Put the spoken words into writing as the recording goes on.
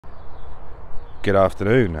Good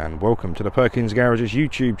afternoon and welcome to the Perkins Garage's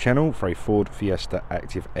YouTube channel for a Ford Fiesta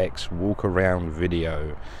Active X walk around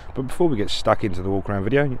video. But before we get stuck into the walk around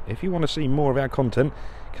video, if you want to see more of our content,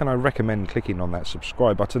 can I recommend clicking on that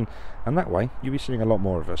subscribe button, and that way you'll be seeing a lot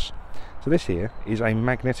more of us. So this here is a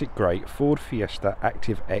magnetic grey Ford Fiesta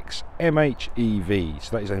Active X MHEV.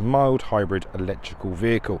 So that is a mild hybrid electrical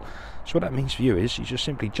vehicle. So what that means for you is you just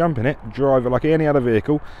simply jump in it, drive it like any other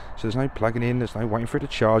vehicle, so there's no plugging in, there's no waiting for it to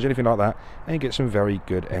charge, anything like that, and you get some very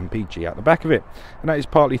good MPG out the back of it. And that is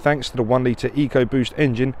partly thanks to the 1 litre EcoBoost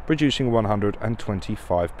engine producing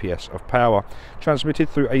 125 PS of power, transmitted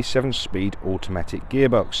through a 7-speed automatic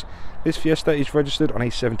gearbox. This Fiesta is registered on a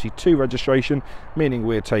 72 registration, meaning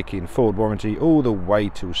we're taking Ford warranty all the way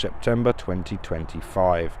till September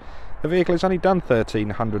 2025. The vehicle has only done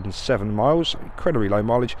 1,307 miles, incredibly low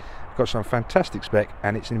mileage, got some fantastic spec,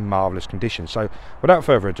 and it's in marvellous condition. So without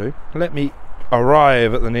further ado, let me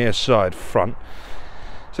arrive at the near side front.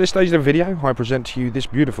 So this stage of the video, I present to you this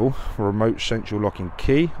beautiful remote central locking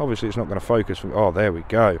key. Obviously it's not going to focus, oh there we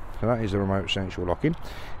go, so that is the remote central locking.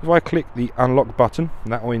 If I click the unlock button,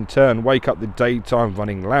 that will in turn wake up the daytime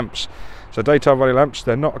running lamps. So daytime running lamps,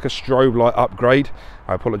 they're not like a strobe light upgrade.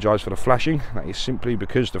 I apologise for the flashing, that is simply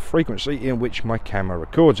because the frequency in which my camera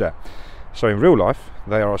records at. So in real life,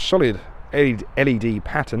 they are a solid LED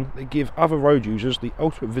pattern that give other road users the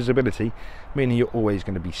ultimate visibility, meaning you're always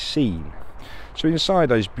going to be seen. So inside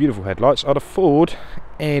those beautiful headlights are the Ford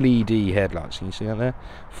LED headlights. Can you see that there?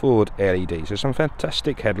 Ford LED. So some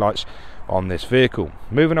fantastic headlights on this vehicle.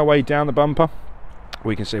 Moving our way down the bumper,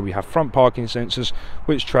 we can see we have front parking sensors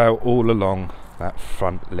which trail all along that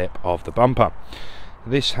front lip of the bumper.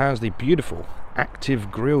 This has the beautiful active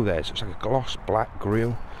grille there, so it's like a gloss black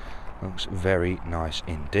grille. Looks very nice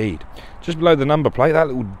indeed. Just below the number plate, that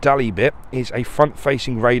little dully bit is a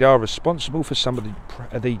front-facing radar responsible for some of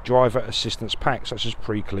the driver assistance packs, such as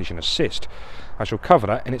pre-collision assist. I shall cover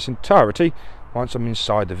that in its entirety once I'm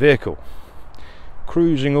inside the vehicle.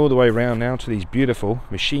 Cruising all the way around now to these beautiful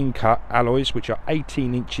machine-cut alloys, which are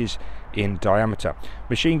 18 inches in diameter.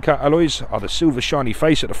 Machine cut alloys are the silver shiny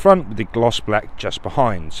face at the front with the gloss black just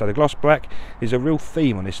behind. So the gloss black is a real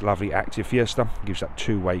theme on this lovely Active Fiesta. It gives that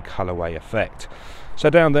two-way colourway effect. So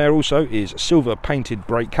down there also is silver painted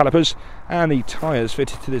brake calipers, and the tyres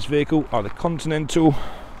fitted to this vehicle are the Continental,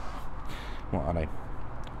 what are they?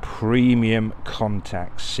 Premium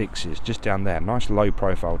Contact 6s, just down there. Nice low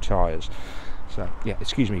profile tyres. So yeah,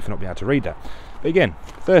 excuse me for not being able to read that. But again,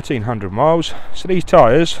 1,300 miles, so these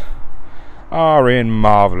tyres are in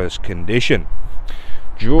marvellous condition.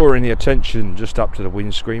 Drawing the attention just up to the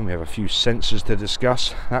windscreen, we have a few sensors to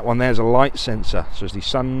discuss. That one there's a light sensor, so as the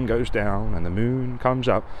sun goes down and the moon comes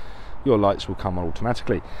up, your lights will come on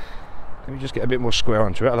automatically. Let me just get a bit more square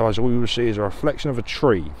onto it, otherwise all you will see is a reflection of a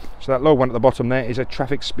tree. So that little one at the bottom there is a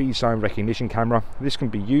traffic speed sign recognition camera. This can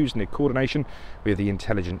be used in coordination with the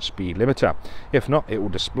intelligent speed limiter. If not, it will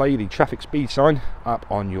display the traffic speed sign up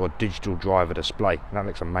on your digital driver display. That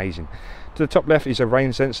looks amazing. To the top left is a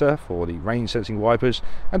rain sensor for the rain sensing wipers,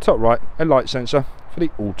 and top right a light sensor for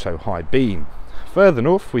the auto high beam. Further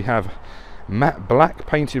north we have matte black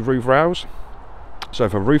painted roof rails. So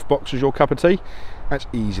if a roof box is your cup of tea, that's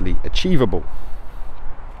easily achievable.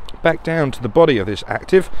 Back down to the body of this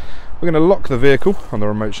Active, we're going to lock the vehicle on the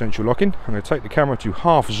remote central locking. I'm going to take the camera to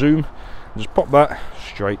half zoom and just pop that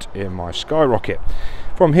straight in my skyrocket.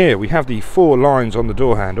 From here we have the 4 lines on the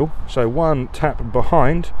door handle, so one tap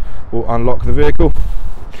behind will unlock the vehicle.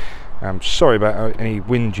 I'm sorry about any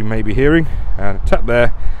wind you may be hearing, and tap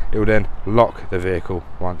there, it will then lock the vehicle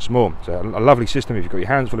once more. So a lovely system if you've got your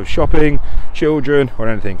hands full of shopping, children, or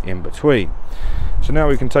anything in between. So now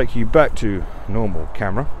we can take you back to normal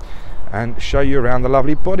camera and show you around the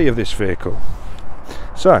lovely body of this vehicle.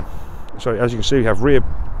 So as you can see, we have rear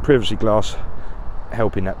privacy glass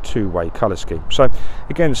helping that two-way colour scheme. So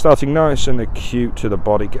again, starting nice and acute to the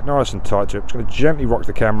body, get nice and tight to it. I'm just going to gently rock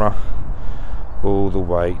the camera all the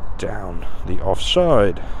way down the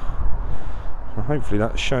offside. And hopefully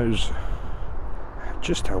that shows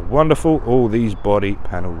just how wonderful all these body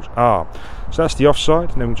panels are. So that's the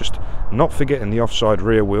offside, and then we'll just not forgetting the offside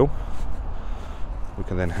rear wheel. We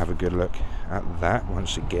can then have a good look at that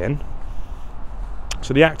once again.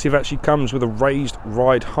 So the Active actually comes with a raised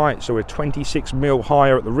ride height, so we're 26mm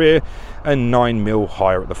higher at the rear and 9mm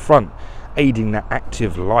higher at the front, aiding that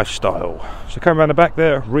active lifestyle. So coming around the back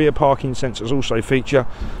there, rear parking sensors also feature,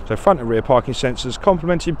 so front and rear parking sensors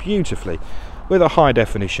complemented beautifully with a high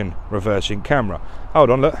definition reversing camera. Hold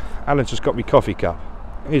on, look, Alan's just got me coffee cup.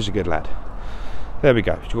 He's a good lad. There we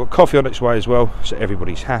go. You've got coffee on its way as well, so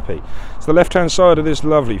everybody's happy. So the left hand side of this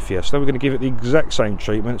lovely Fiesta, we're going to give it the exact same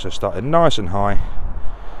treatment. So starting nice and high,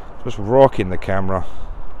 just rocking the camera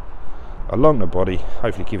along the body,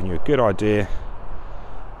 hopefully giving you a good idea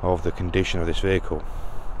of the condition of this vehicle.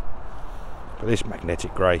 But this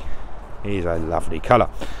magnetic grey is a lovely colour.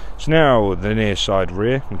 So now the near side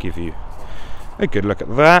rear, we'll give you a good look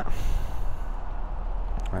at that,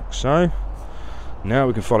 like so. Now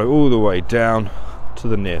we can follow all the way down to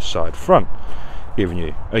the near side front, giving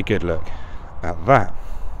you a good look at that.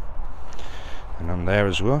 And on there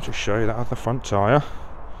as well, to show you that other front tyre,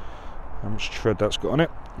 how much tread that's got on it.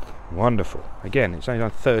 Wonderful. Again, it's only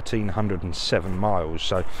done 1,307 miles,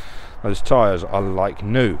 so those tyres are like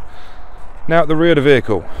new. Now at the rear of the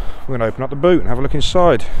vehicle, we're going to open up the boot and have a look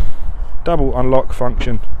inside. Double unlock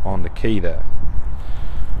function on the key there.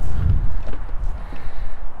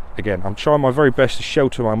 Again, I'm trying my very best to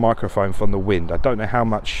shelter my microphone from the wind. I don't know how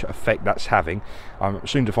much effect that's having. I'm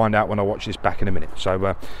soon to find out when I watch this back in a minute.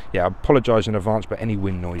 So yeah, I apologise in advance for any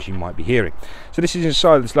wind noise you might be hearing. So this is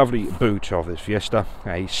inside this lovely boot of this Fiesta,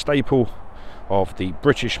 a staple of the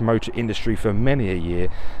British motor industry for many a year,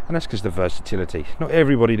 and that's because of the versatility. Not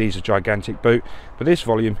everybody needs a gigantic boot, but this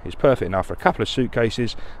volume is perfect enough for a couple of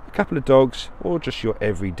suitcases, a couple of dogs, or just your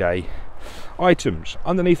everyday items.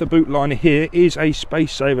 Underneath the boot liner here is a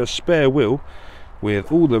space saver spare wheel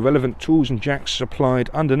with all the relevant tools and jacks supplied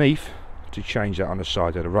underneath to change that on the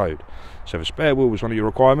side of the road. So if a spare wheel was one of your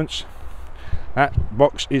requirements, that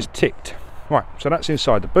box is ticked. Right, so that's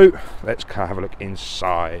inside the boot. Let's have a look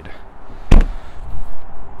inside.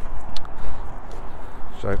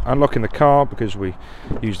 So unlocking the car, because we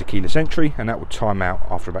use the keyless entry, and that will time out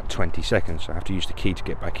after about 20 seconds, so I have to use the key to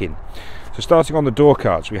get back in. So starting on the door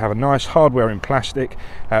cards, we have a nice hardware in plastic.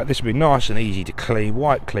 This will be nice and easy to clean,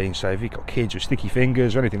 wipe clean, so if you've got kids with sticky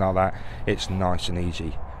fingers or anything like that, it's nice and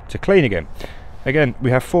easy to clean again. Again,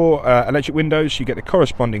 we have 4 electric windows. You get the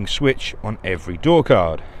corresponding switch on every door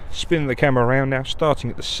card. Spinning the camera around now,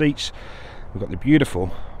 starting at the seats, we've got the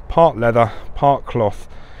beautiful part leather, part cloth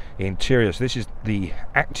interior. So this is the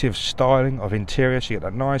active styling of interior, so you get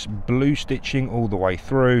that nice blue stitching all the way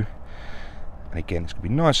through, and again it's going to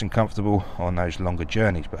be nice and comfortable on those longer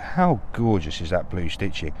journeys. But how gorgeous is that blue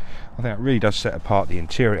stitching? I think that really does set apart the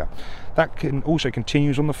interior. That can also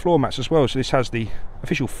continues on the floor mats as well, so this has the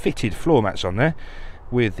official fitted floor mats on there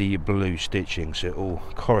with the blue stitching, so it all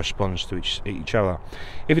corresponds to each other.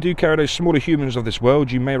 If you do carry those smaller humans of this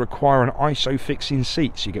world, you may require an ISO fixing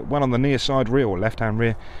seat, so you get one on the near side rear or left hand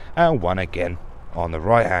rear, and one again on the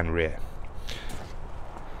right hand rear.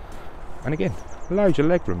 And again, loads of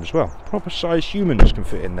legroom as well. Proper sized humans can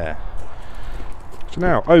fit in there. So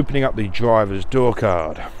now opening up the driver's door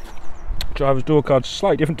card. Driver's door card's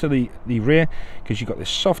slightly different to the rear, because you've got this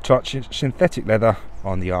soft touch synthetic leather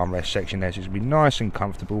on the armrest section there, so it's going to be nice and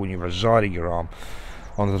comfortable when you're residing your arm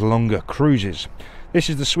on the longer cruises. This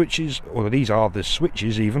is the switches, or these are the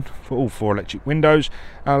switches even, for all 4 electric windows.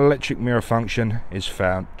 Our electric mirror function is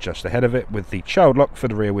found just ahead of it, with the child lock for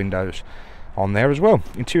the rear windows on there as well.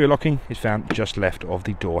 Interior locking is found just left of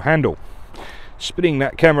the door handle. Spinning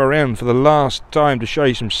that camera around for the last time to show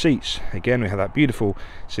you some seats. Again, we have that beautiful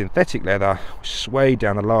synthetic leather suede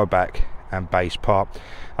down the lower back and base part.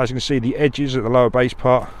 As you can see, the edges at the lower base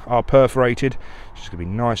part are perforated, so it's going to be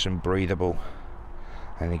nice and breathable.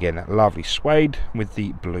 And again, that lovely suede with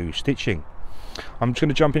the blue stitching. I'm just going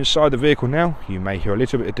to jump inside the vehicle now. You may hear a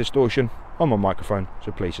little bit of distortion on my microphone,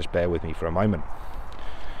 so please just bear with me for a moment.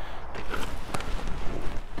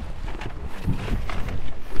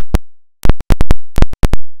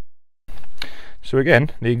 So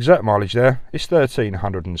again, the exact mileage there is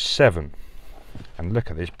 1,307. And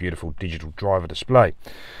look at this beautiful digital driver display.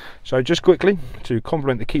 So just quickly, to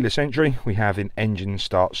complement the keyless entry, we have an engine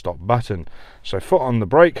start stop button. So foot on the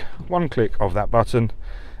brake, one click of that button,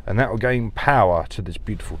 and that will gain power to this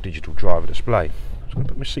beautiful digital driver display. I'm just going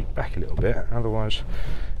to put my seat back a little bit, otherwise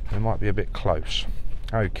it might be a bit close.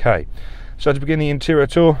 Okay, so to begin the interior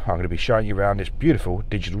tour, I'm going to be showing you around this beautiful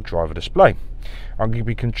digital driver display. I'm going to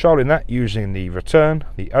be controlling that using the return,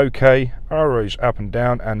 the OK, arrows up and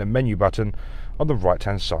down, and the menu button on the right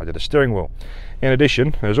hand side of the steering wheel. In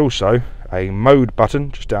addition, there's also a mode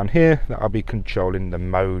button just down here that I'll be controlling the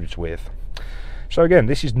modes with. So again,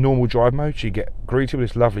 this is normal drive mode, so you get greeted with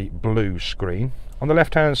this lovely blue screen. On the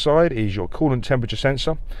left hand side is your coolant temperature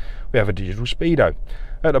sensor. We have a digital speedo.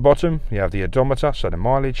 At the bottom you have the odometer, so the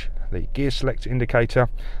mileage, the gear select indicator,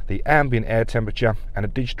 the ambient air temperature, and a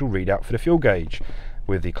digital readout for the fuel gauge,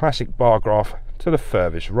 with the classic bar graph to the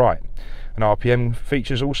furthest right. And RPM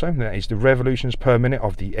features also, that is the revolutions per minute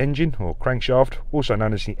of the engine or crankshaft, also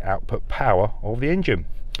known as the output power of the engine.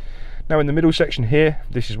 Now in the middle section here,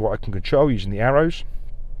 this is what I can control using the arrows.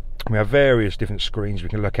 We have various different screens we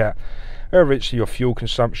can look at. Whether it's your fuel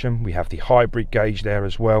consumption, we have the hybrid gauge there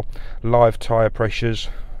as well, live tyre pressures,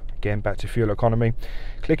 again back to fuel economy.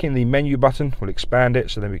 Clicking the menu button will expand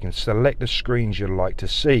it, so then we can select the screens you'd like to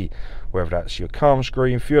see, whether that's your calm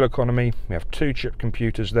screen, fuel economy. We have 2 chip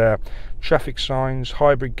computers there, traffic signs,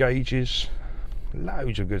 hybrid gauges,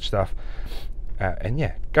 loads of good stuff. And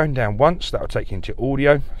yeah, going down once, that'll take you into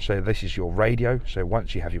audio. So this is your radio, so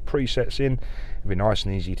once you have your presets in, it'll be nice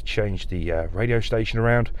and easy to change the radio station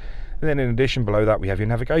around. And then in addition, below that we have your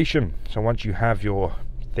navigation. So once you have your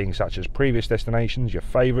things such as previous destinations, your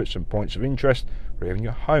favourites and points of interest, or even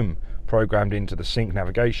your home programmed into the sync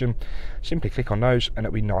navigation, simply click on those and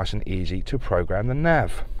it'll be nice and easy to program the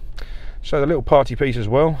nav. So the little party piece as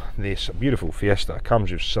well, this beautiful Fiesta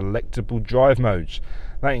comes with selectable drive modes.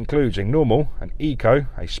 That includes a normal, an eco,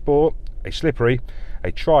 a sport, a slippery,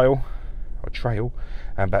 a trail,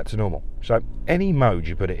 and back to normal. So any mode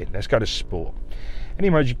you put it in, let's go to sport. Any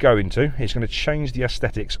mode you go into, it's going to change the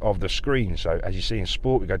aesthetics of the screen. So as you see in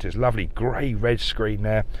sport, we go to this lovely grey-red screen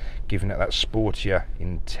there, giving it that sportier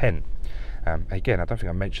intent. Again, I don't think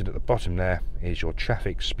I mentioned at the bottom there is your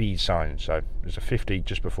traffic speed sign. So there's a 50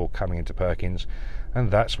 just before coming into Perkins, and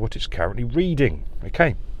that's what it's currently reading.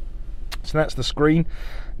 Okay, so that's the screen.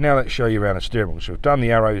 Now let's show you around the steering wheel. So we've done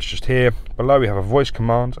the arrows just here. Below we have a voice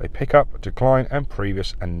command, a pickup, a decline, and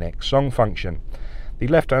previous and next song function. The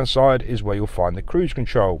left hand side is where you'll find the cruise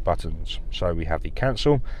control buttons. So we have the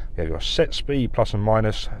cancel, we have your set speed plus and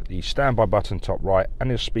minus, the standby button top right, and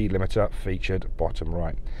your speed limiter featured bottom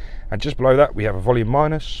right. And just below that we have a volume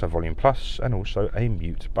minus, a volume plus, and also a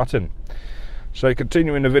mute button. So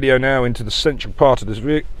continuing the video now into the central part of this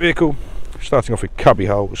vehicle, starting off with cubby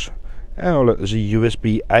holes. Oh look, there's a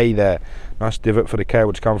USB-A there, nice divot for the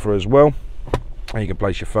cable to come through as well. And you can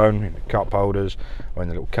place your phone in the cup holders or in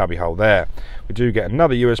the little cubby hole there. We do get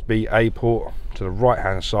another USB-A port to the right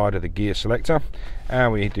hand side of the gear selector,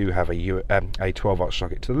 and we do have a 12-volt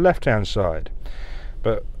socket to the left hand side.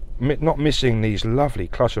 But not missing these lovely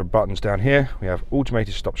cluster of buttons down here, we have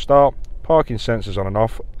automated stop start, parking sensors on and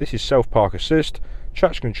off. This is self park assist,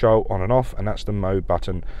 traction control on and off, and that's the mode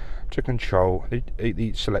button to control the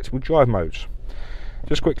selectable drive modes.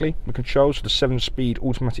 Just quickly, the controls for the 7-speed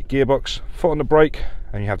automatic gearbox, foot on the brake,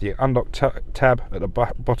 and you have the unlock tab at the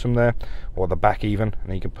bottom there, or the back even,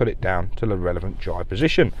 and you can put it down to the relevant drive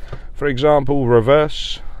position. For example,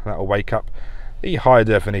 reverse, that will wake up the high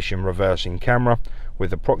definition reversing camera with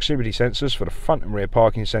the proximity sensors for the front and rear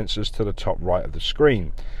parking sensors to the top right of the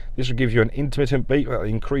screen. This will give you an intermittent beep that will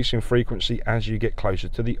increase in frequency as you get closer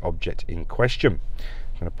to the object in question.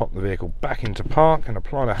 I'm going to pop the vehicle back into park and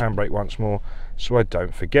apply the handbrake once more so I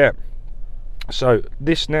don't forget. So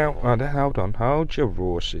this now, hold your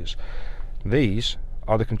horses. These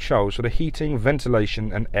are the controls for the heating,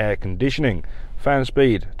 ventilation and air conditioning. Fan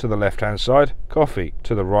speed to the left hand side, coffee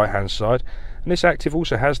to the right hand side, and this active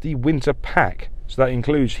also has the winter pack. So that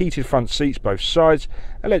includes heated front seats both sides,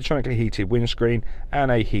 electronically heated windscreen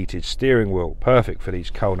and a heated steering wheel, perfect for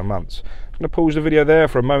these colder months. I'm going to pause the video there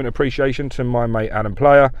for a moment of appreciation to my mate Adam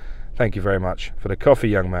Player. Thank you very much for the coffee,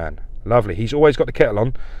 young man. Lovely. He's always got the kettle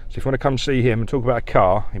on, so if you want to come see him and talk about a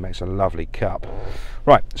car, he makes a lovely cup.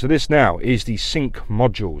 Right, so this now is the sync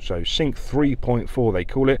module, so sync 3.4 they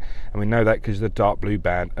call it, and we know that because of the dark blue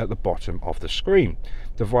band at the bottom of the screen.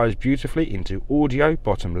 Divides beautifully into audio,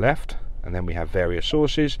 bottom left, and then we have various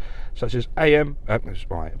sources such as FM,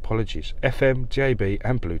 DAB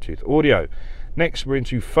and Bluetooth audio. Next we're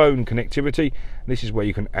into phone connectivity. This is where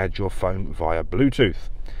you can add your phone via Bluetooth.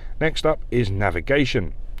 Next up is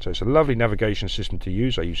navigation. So it's a lovely navigation system to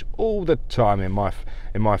use. I use all the time in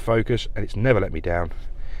my Focus, and it's never let me down.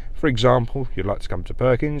 For example, if you'd like to come to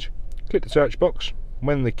Perkins, click the search box.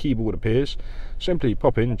 When the keyboard appears, simply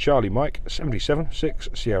pop in Charlie Mike 776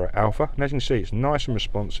 Sierra Alpha, and as you can see it's nice and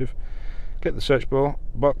responsive. Click the search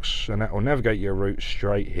box and that will navigate your route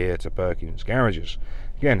straight here to Perkins Garages.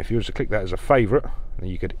 Again, if you were to click that as a favourite, then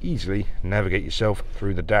you could easily navigate yourself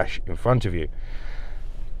through the dash in front of you.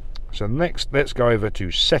 So next, let's go over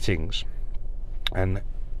to settings and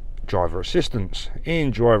driver assistance. In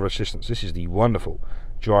driver assistance, this is the wonderful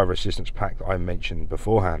driver assistance pack that I mentioned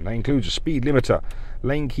beforehand. That includes a speed limiter,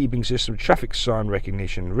 lane keeping system, traffic sign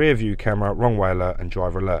recognition, rear view camera, wrong way alert and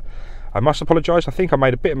driver alert. I must apologise, I think I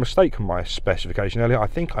made a bit of a mistake on my specification earlier. I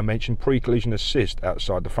think I mentioned pre-collision assist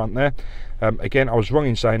outside the front there. Again, I was wrong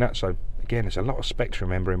in saying that, so again, there's a lot of spec to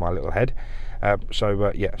remember in my little head.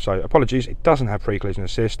 So apologies, it doesn't have pre-collision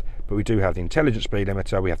assist, but we do have the intelligent speed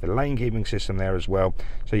limiter, we have the lane keeping system there as well.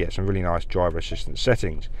 So yeah, some really nice driver assistance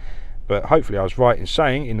settings. But hopefully I was right in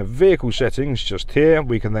saying in the vehicle settings just here,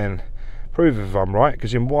 we can then prove if I'm right,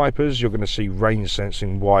 because in wipers you're going to see rain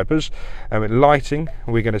sensing wipers, and with lighting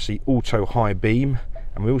we're going to see auto high beam,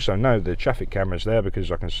 and we also know the traffic camera's there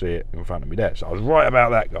because I can see it in front of me there. So I was right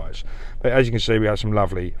about that, guys. But as you can see, we have some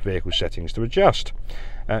lovely vehicle settings to adjust.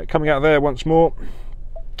 Coming out there once more,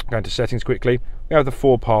 going to settings quickly, we have the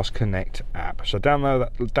 4Pass Connect app. So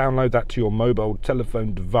download that to your mobile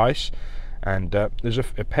telephone device, and there's a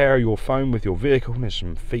pair your phone with your vehicle, and there's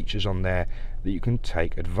some features on there that you can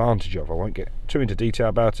take advantage of. I won't get too into detail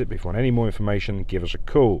about it, but if you want any more information, give us a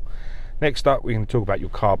call. Next up, we're going to talk about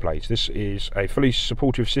your CarPlay. This is a fully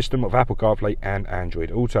supportive system of Apple CarPlay and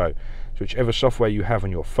Android Auto. So whichever software you have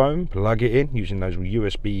on your phone, plug it in using those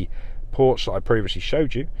USB ports that I previously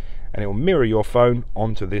showed you, and it will mirror your phone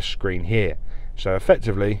onto this screen here. So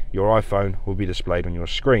effectively, your iPhone will be displayed on your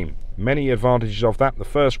screen. Many advantages of that. The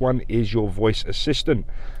first one is your voice assistant.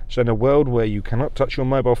 So in a world where you cannot touch your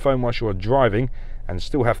mobile phone whilst you're driving and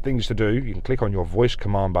still have things to do, you can click on your voice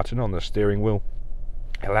command button on the steering wheel.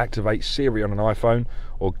 It'll activate Siri on an iPhone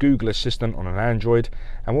or Google Assistant on an Android,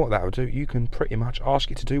 and what that will do, you can pretty much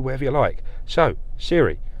ask it to do whatever you like. So,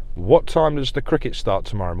 Siri, what time does the cricket start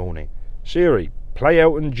tomorrow morning? Siri, play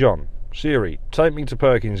Elton John. Siri, take me to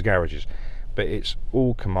Perkins Garages. But it's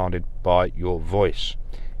all commanded by your voice.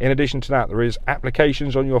 In addition to that, there is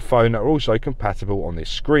applications on your phone that are also compatible on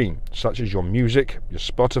this screen, such as your music, your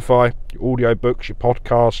Spotify, your audiobooks, your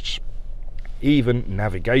podcasts, even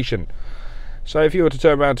navigation. So if you were to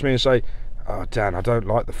turn around to me and say, "Oh Dan, I don't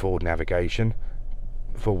like the Ford navigation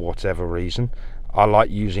for whatever reason, I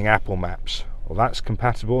like using Apple Maps," well, that's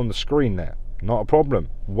compatible on the screen there, not a problem.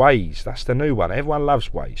 Waze, that's the new one, everyone loves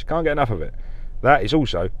Waze, can't get enough of it. That is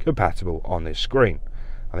also compatible on this screen.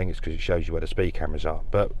 I think it's because it shows you where the speed cameras are,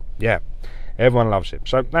 but yeah, everyone loves it.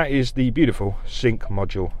 So that is the beautiful sync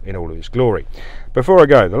module in all of its glory. Before I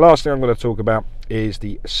go, the last thing I'm going to talk about is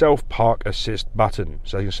the self park assist button.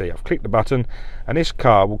 So you can see I've clicked the button and this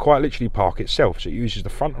car will quite literally park itself. So it uses the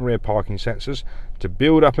front and rear parking sensors to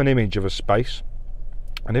build up an image of a space,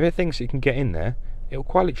 and if it thinks it can get in there, it will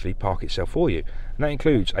quite literally park itself for you. And that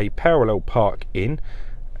includes a parallel park in,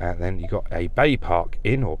 and then you've got a bay park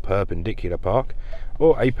in or perpendicular park,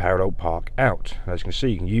 or a parallel park out. As you can see,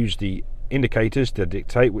 you can use the indicators to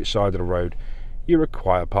dictate which side of the road you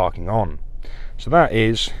require parking on. So that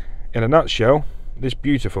is, in a nutshell, this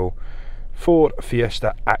beautiful Ford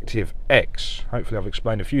Fiesta Active X. Hopefully I've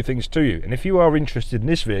explained a few things to you, and if you are interested in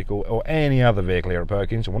this vehicle or any other vehicle here at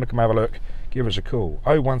Perkins and want to come have a look, give us a call,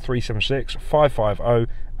 01376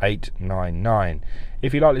 550 899.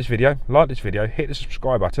 If you like this video, hit the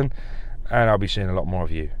subscribe button, and I'll be seeing a lot more of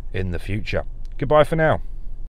you in the future. Goodbye for now.